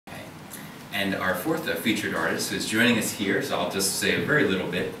And our fourth featured artist who is joining us here, so I'll just say a very little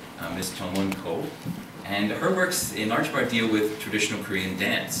bit, Ms. JungwonKo. And her works in large part deal with traditional Korean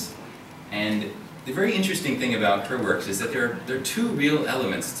dance. And the very interesting thing about her works is that there are two real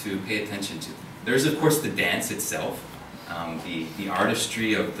elements to pay attention to. There's of course the dance itself, the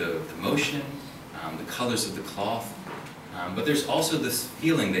artistry of the motion, the colors of the cloth, but there's also this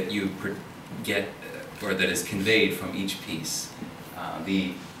feeling that you get, or that is conveyed from each piece,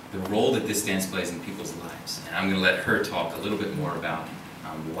 the role that this dance plays in people's lives. And I'm going to let her talk a little bit more about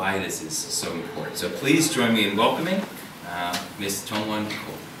why this is so important. So please join me in welcoming Ms.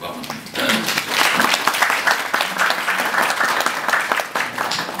 JungwonKo. Welcome.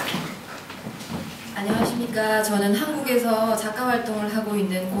 안녕하십니까. 저는 한국에서 작가 활동을 하고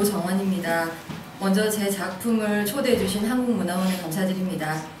있는 고정원입니다. 먼저 제 작품을 초대해 주신 한국문화원에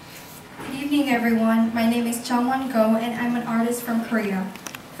감사드립니다. Good evening, everyone. My name is JungwonKo, and I'm an artist from Korea.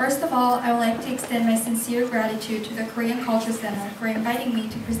 First of all, I would like to extend my sincere gratitude to the Korean Culture Center for inviting me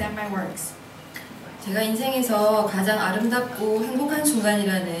to present my works. 제가 인생에서 가장 아름답고 행복한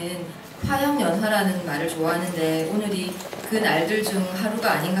순간이라는 화양연화라는 말을 좋아하는데 오늘이 그 날들 중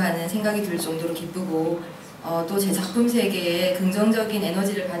하루가 아닌가 하는 생각이 들 정도로 기쁘고 또 제 작품 세계에 긍정적인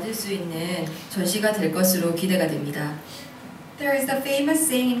에너지를 받을 수 있는 전시가 될 것으로 기대가 됩니다. There is a famous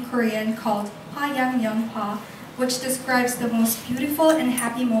saying in Korean called 화양연화, which describes the most beautiful and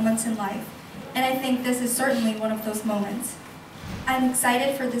happy moments in life, and I think this is certainly one of those moments. I'm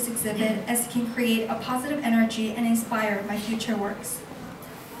excited for this exhibit as it can create a positive energy and inspire my future works.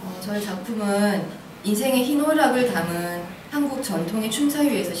 저의 작품은 인생의 희노애락을 담은 한국 전통의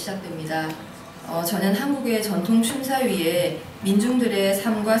춤사위에서 시작됩니다. 저는 한국의 전통 춤사위에 민중들의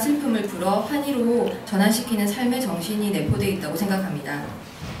삶과 슬픔을 풀어 환희로 전환시키는 삶의 정신이 내포되어 있다고 생각합니다.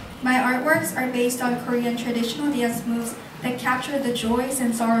 My artworks are based on Korean traditional dance moves that capture the joys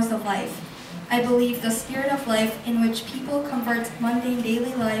and sorrows of life. I believe the spirit of life in which people convert mundane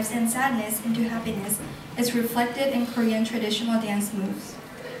daily lives and sadness into happiness is reflected in Korean traditional dance moves.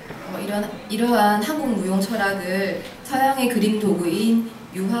 이러한 한국 무용 철학을 서양의 그림 도구인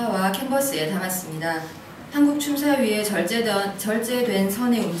유화와 캔버스에 담았습니다. 한국 춤사위의 절제된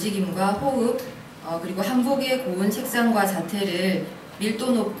선의 움직임과 호흡, 그리고 한복의 고운 색상과 자태를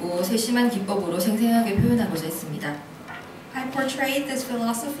밀도 높고 세심한 기법으로 생생하게 표현하고자 했습니다. I portrayed this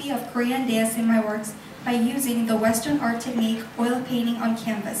philosophy of Korean dance in my works by using the Western art technique oil painting on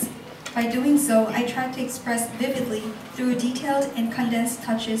canvas. By doing so, I tried to express vividly, through detailed and condensed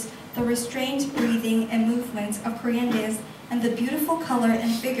touches, the restrained breathing and movements of Korean dance and the beautiful color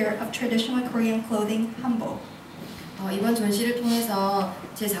and figure of traditional Korean clothing, hanbok. 이번 전시를 통해서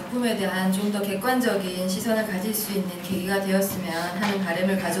제 작품에 대한 좀 더 객관적인 시선을 가질 수 있는 계기가 되었으면 하는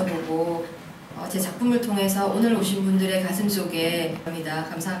바람을 가져보고 제 작품을 통해서 오늘 오신 분들의 가슴 속에 합니다.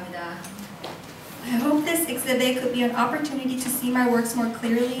 감사합니다. I hope this exhibit could be an opportunity to see my works more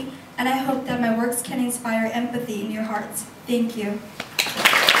clearly, and I hope that my works can inspire empathy in your hearts. Thank you.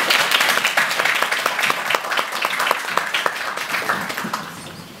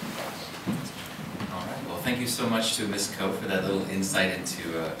 Thank you so much to Ms. Ko for that little insight into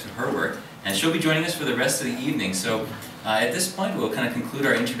to her work. And she'll be joining us for the rest of the evening. So at this point, we'll kind of conclude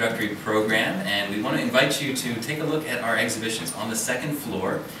our introductory program, and we want to invite you to take a look at our exhibitions on the second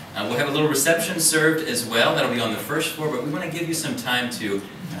floor. We'll have a little reception served as well. That'll be on the first floor, but we want to give you some time to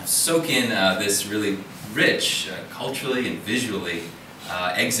soak in this really rich, culturally and visually,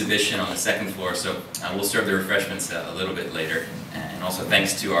 exhibition on the second floor. So we'll serve the refreshments a little bit later. And also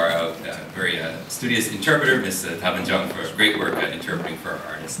thanks to our very studious interpreter, Ms. Jung, for great work interpreting for our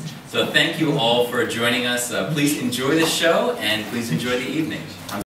artists. So thank you all for joining us. Please enjoy the show and please enjoy the evening.